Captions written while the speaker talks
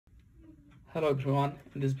Hello everyone,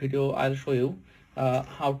 in this video I'll show you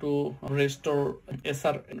how to restore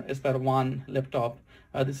SR1 laptop.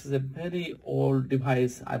 This is a very old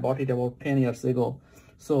device. I bought it about 10 years ago.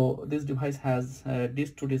 So this device has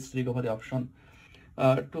disk-to-disk recovery option.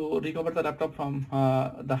 To recover the laptop from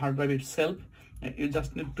the hard drive itself, you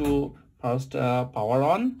just need to first power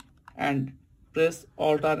on and press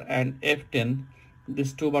Alt and F10,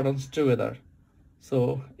 these two buttons together.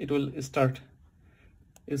 So it will start.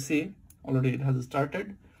 You see, already it has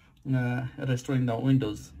started restoring the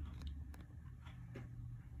Windows.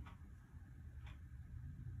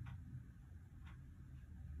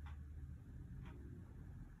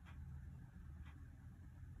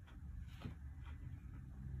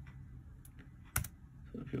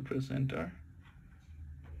 So if you press enter,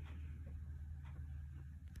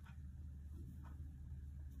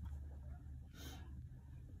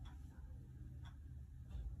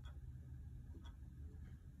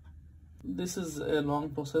 this is a long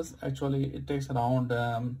process. Actually it takes around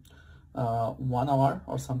 1 hour,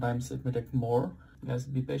 or sometimes it may take more. Guys,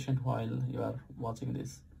 be patient while you are watching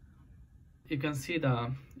this. You can see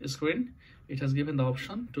the screen. It has given the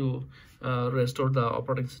option to restore the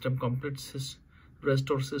operating system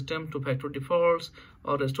restore system to factory defaults,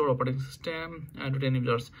 or restore operating system and retain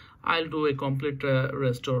users. I'll do a complete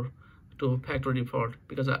restore to factory default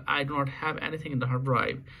because I do not have anything in the hard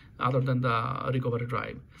drive other than the recovery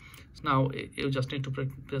drive. So now you just need to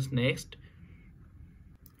press next.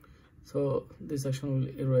 So this action will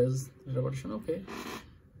erase the partition. Okay,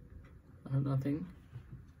 I have nothing.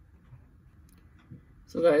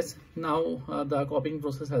 So guys, now the copying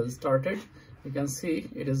process has started. You can see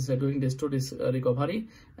it is doing this to this recovery,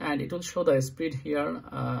 and it will show the speed here,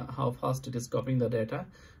 how fast it is copying the data,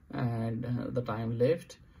 and the time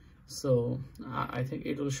left. So I think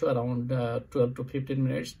it will show around 12 to 15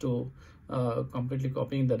 minutes to completely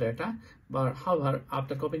copying the data. But however,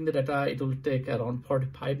 after copying the data, it will take around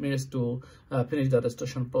 45 minutes to finish the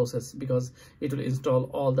restoration process, because it will install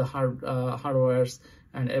all the hardwares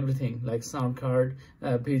and everything, like sound card,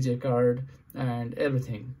 VGA card, and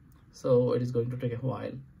everything. So it is going to take a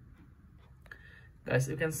while. Guys,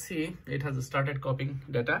 you can see it has started copying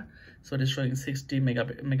data. So it is showing 60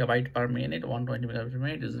 megabyte per minute, 120 megabyte per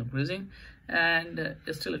minute is increasing, and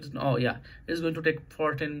still it is, oh yeah, it is going to take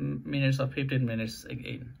 14 minutes or 15 minutes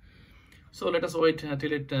again. So let us wait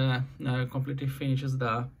till it completely finishes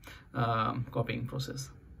the copying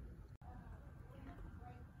process.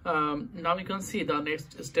 Now you can see the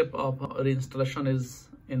next step of reinstallation is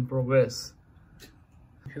in progress.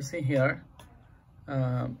 If you see here,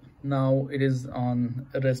 now it is on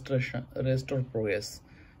restore progress.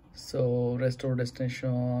 So restore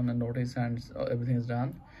destination and notice and everything is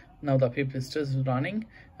done. Now the fifth step is running.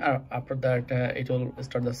 After that it will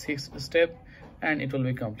start the sixth step and it will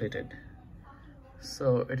be completed.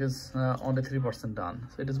 So it is only 3% done.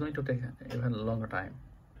 So it is going to take even longer time.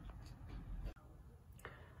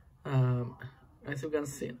 As you can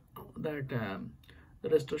see that the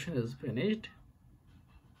restoration is finished.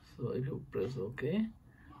 So if you press OK,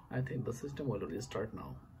 I think the system will restart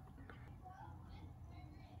now.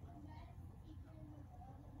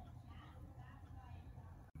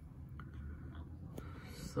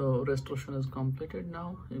 So restoration is completed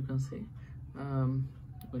now. You can see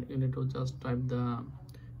you need to just type the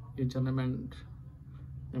username and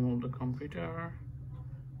name of the computer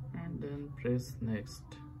and then press next.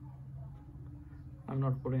 I'm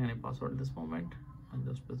not putting any password at this moment. I'll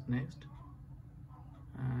just press next,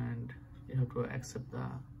 and you have to accept the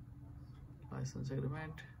license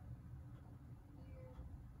agreement,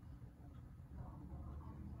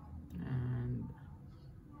 and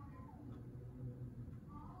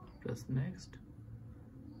press next.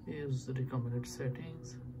 Use the recommended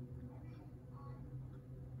settings.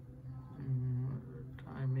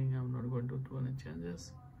 Timing, I'm not going to do any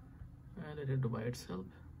changes. Let it do by itself.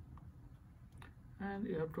 And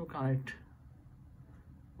you have to connect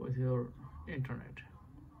with your internet.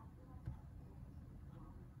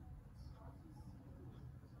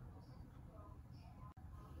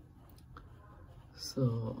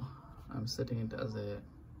 So I'm setting it as a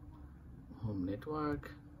home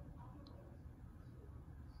network.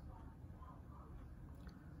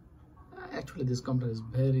 Actually this computer is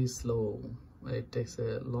very slow. It takes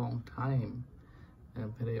a long time. A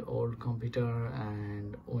very old computer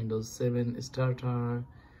and Windows 7 starter.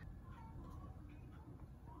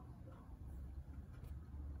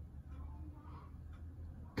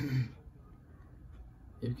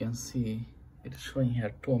 You can see it is showing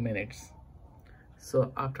here 2 minutes.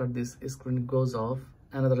 So after this screen goes off,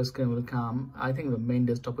 another screen will come. I think the main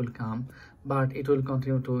desktop will come, but it will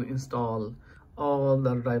continue to install all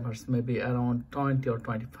the drivers, maybe around 20 or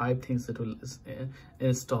 25 things it will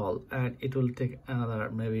install, and it will take another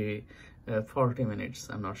maybe 40 minutes.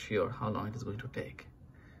 I'm not sure how long it is going to take.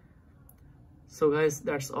 So guys,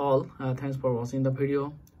 that's all. Thanks for watching the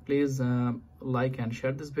video. Please like and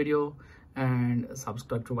share this video and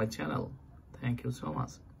subscribe to my channel. Thank you so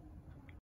much.